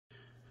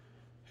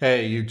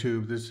Hey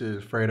YouTube, this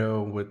is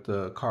Fredo with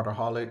the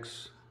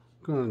Carterholics.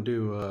 I'm gonna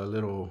do a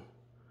little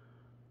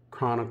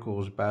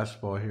Chronicles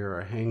Basketball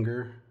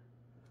Hanger.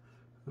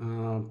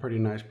 Pretty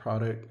nice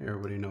product.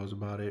 Everybody knows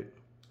about it.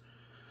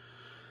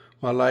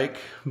 I like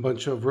a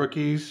bunch of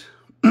rookies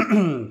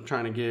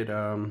trying to get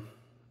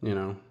you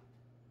know,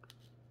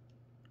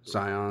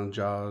 Zion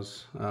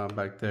Jaws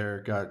back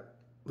there. Got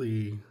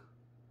the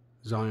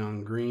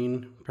Zion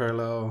Green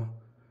parallel,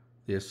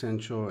 the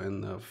Essential,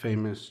 and the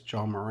famous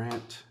John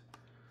Morant.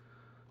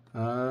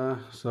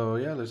 So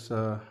yeah, let's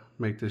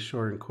make this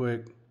short and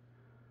quick.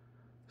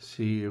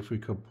 See if we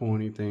could pull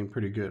anything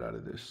pretty good out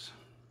of this.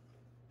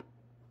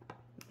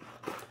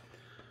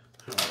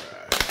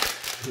 Alright,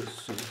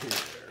 let's see here.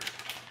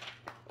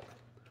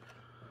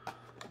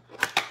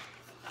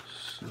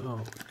 So we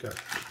got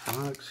the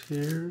box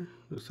here.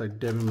 Looks like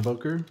Devin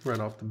Booker right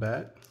off the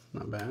bat.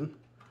 Not bad. In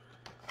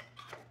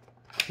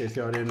case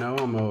y'all didn't know,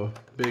 I'm a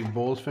big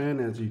Bulls fan,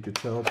 as you could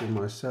tell through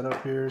my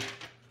setup here.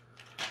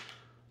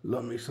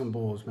 Love me some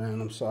Bulls,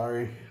 man. I'm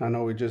sorry. I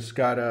know we just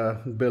got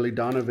Billy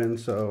Donovan,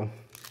 so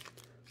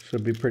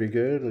should be pretty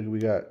good. Look, we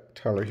got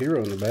Tyler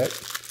Hero in the back.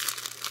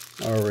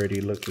 Already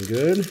looking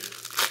good.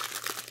 Let's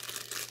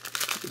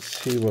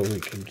see what we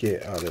can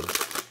get out of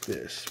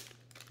this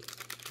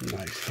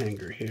nice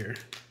hanger here.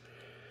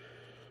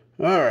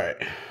 All right.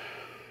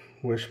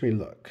 Wish me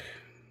luck.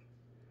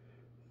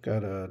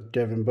 Got a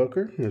Devin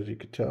Booker, as you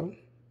could tell.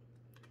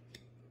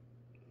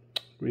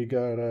 We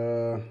got,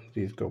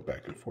 these go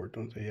back and forth,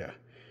 don't they? Yeah.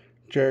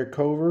 Jared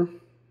Cover.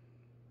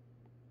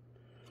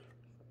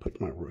 Put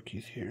my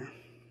rookies here.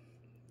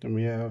 Then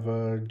we have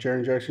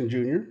Jaren Jackson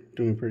Jr.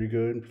 doing pretty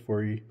good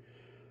before he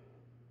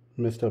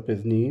messed up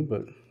his knee,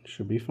 but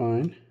should be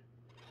fine.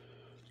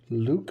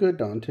 Luka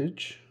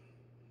Doncic.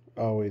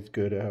 Always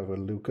good to have a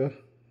Luka.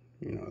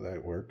 You know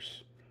that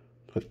works.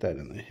 Put that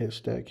in the hit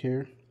stack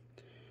here.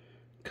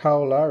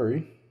 Kyle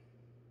Lowry.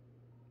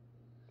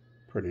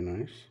 Pretty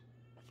nice.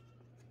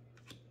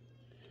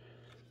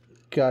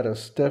 Got a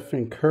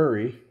Stephen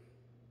Curry.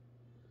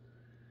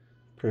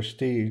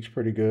 Prestige,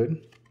 pretty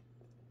good.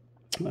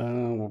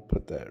 We'll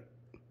put that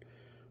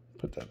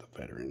the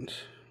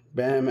veterans.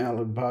 Bam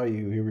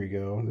Adebayo, here we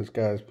go. This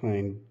guy's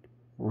playing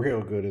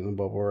real good in the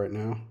bubble right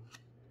now.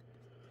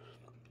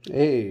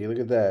 Hey, look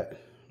at that.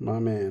 My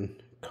man,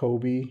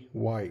 Coby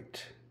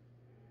White.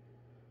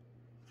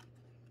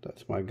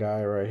 That's my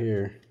guy right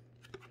here.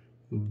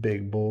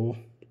 Big bull.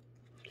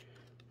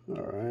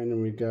 Alright,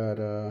 and we got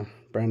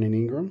Brandon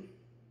Ingram.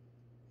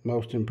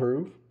 Most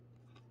improved.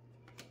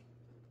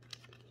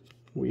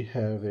 We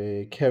have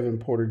a Kevin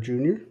Porter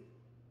Jr.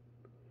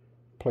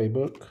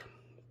 Playbook.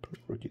 Put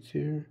rookies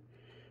here.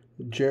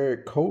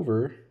 Jared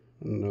Cover,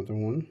 another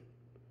one.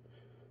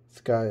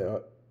 This guy,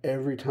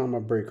 every time I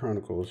break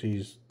Chronicles,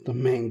 he's the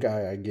main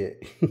guy I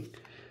get.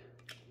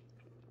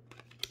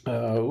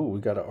 Ooh, we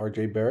got a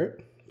RJ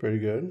Barrett. Pretty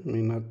good. I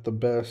mean, not the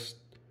best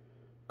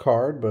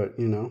card, but,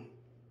 you know,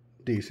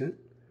 decent.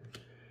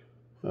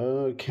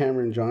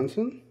 Cameron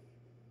Johnson.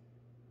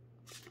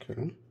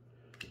 Okay.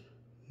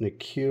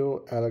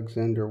 Nikhil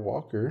Alexander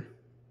Walker.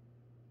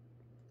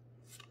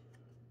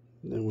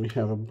 Then we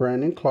have a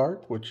Brandon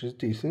Clark, which is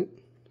decent.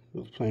 He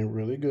was playing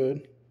really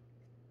good.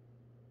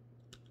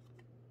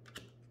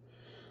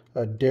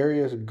 A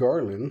Darius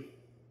Garland.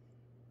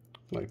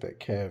 Like that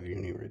Cav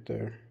uni right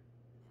there.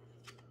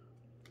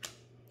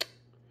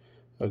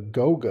 A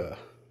Goga.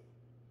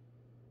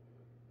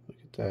 Look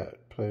at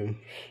that play.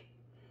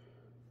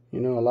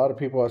 You know, a lot of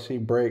people I see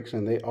breaks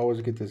and they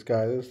always get this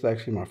guy. This is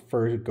actually my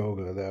first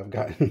Goga that I've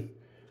gotten.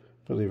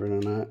 Believe it or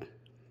not.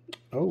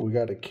 Oh, we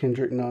got a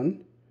Kendrick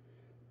Nunn.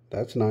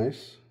 That's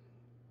nice.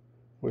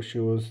 Wish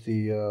it was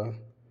the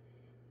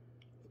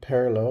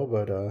parallel,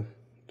 but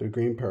the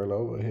green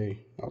parallel. But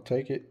hey, I'll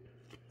take it.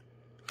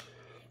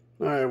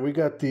 All right, we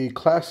got the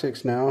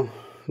classics now.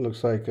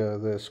 Looks like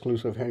the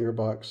exclusive hanger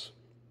box.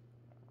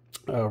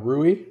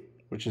 Rui,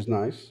 which is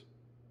nice.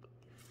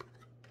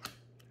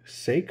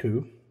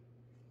 Sekou.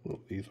 Well,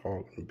 these are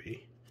all going to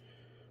be.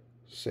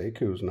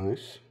 Sekou's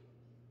nice.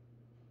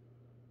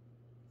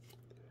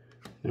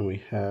 Then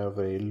we have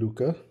a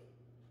Luka.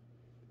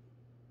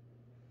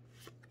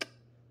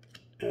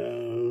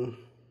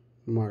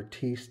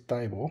 Martise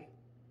Thybulle.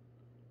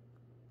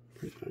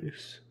 Pretty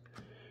nice.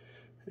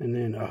 And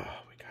then, oh,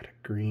 we got a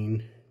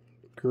green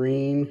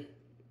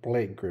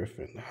Blake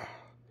Griffin.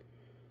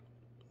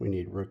 We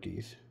need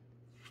rookies.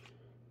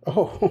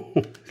 Oh,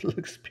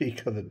 look,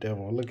 speak of the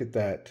devil. Look at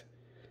that.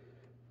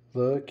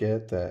 Look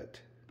at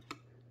that.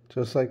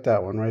 Just like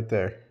that one right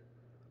there.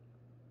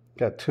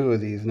 Got two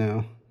of these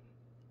now.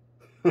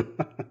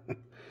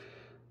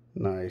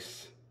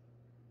 Nice.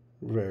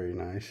 Very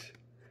nice.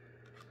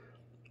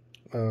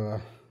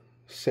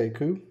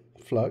 Sekou,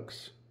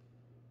 Flux.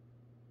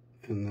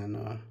 And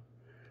then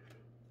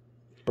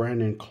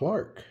Brandon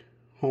Clark,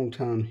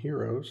 Hometown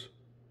Heroes.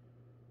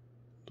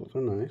 Those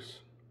are nice.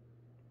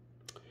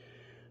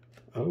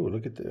 Oh,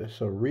 look at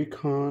this. A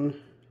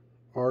Recon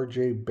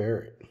RJ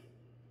Barrett.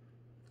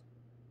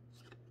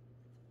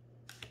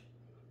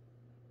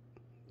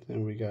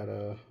 Then we got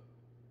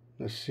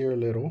Nasir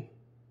Little.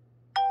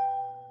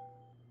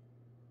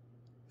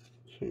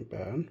 This ain't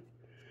bad.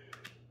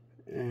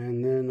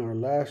 And then our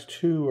last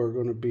two are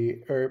going to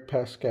be Eric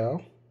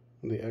Pascal,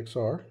 the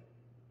XR.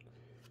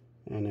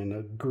 And then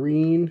a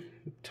green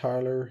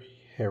Tyler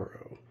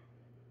Hero,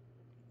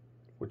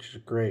 which is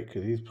great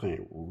because he's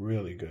playing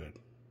really good.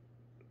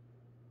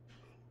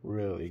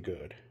 Really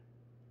good.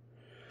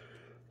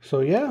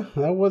 So yeah,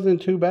 that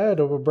wasn't too bad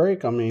of a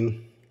break. I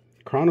mean,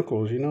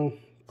 Chronicles, you know,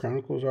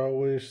 Chronicles are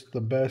always the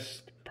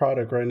best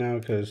product right now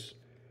because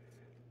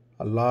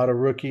a lot of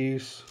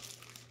rookies,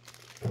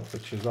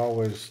 which is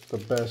always the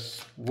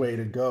best way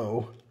to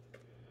go.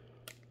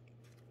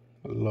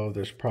 I love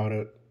this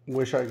product.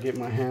 Wish I could get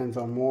my hands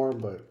on more,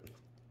 but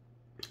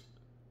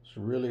it's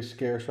really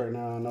scarce right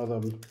now. I know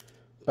the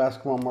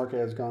basketball market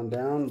has gone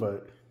down,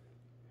 but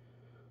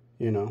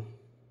you know,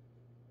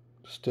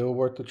 still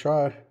worth the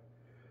try.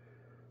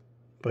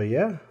 But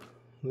yeah,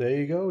 there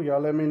you go. Y'all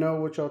let me know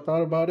what y'all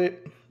thought about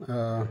it.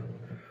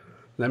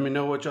 Let me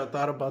know what y'all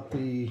thought about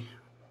the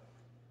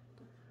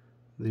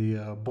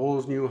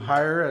Bulls' new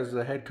hire as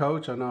the head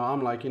coach. I know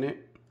I'm liking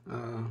it.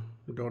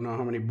 Don't know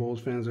how many Bulls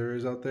fans there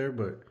is out there,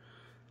 but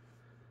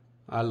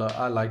I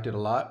liked it a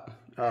lot.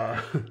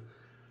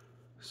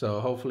 So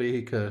hopefully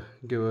he could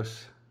give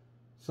us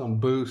some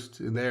boost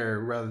there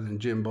rather than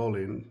Jim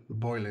Boylan.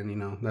 You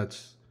know,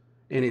 that's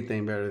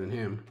anything better than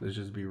him. Let's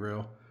just be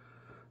real.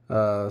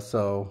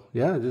 So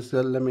yeah, just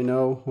let me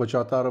know what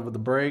y'all thought of the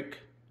break.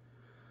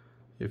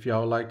 If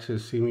y'all would like to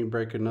see me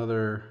break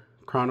another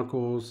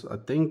Chronicles, I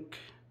think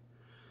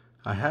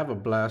I have a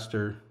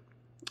blaster.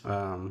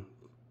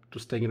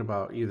 Just thinking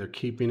about either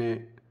keeping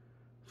it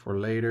for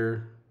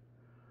later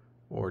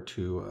or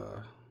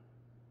to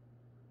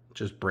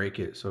just break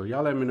it. So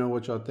y'all let me know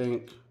what y'all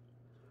think.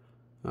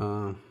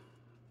 Let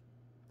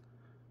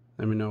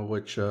me know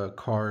which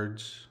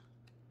cards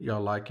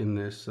y'all like in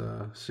this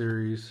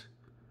series.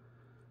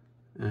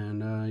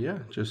 And yeah,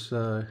 just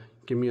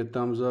give me a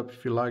thumbs up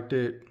if you liked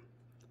it.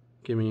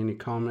 Give me any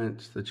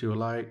comments that you would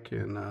like,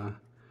 and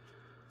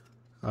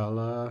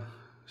I'll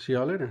see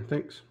y'all later.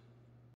 Thanks.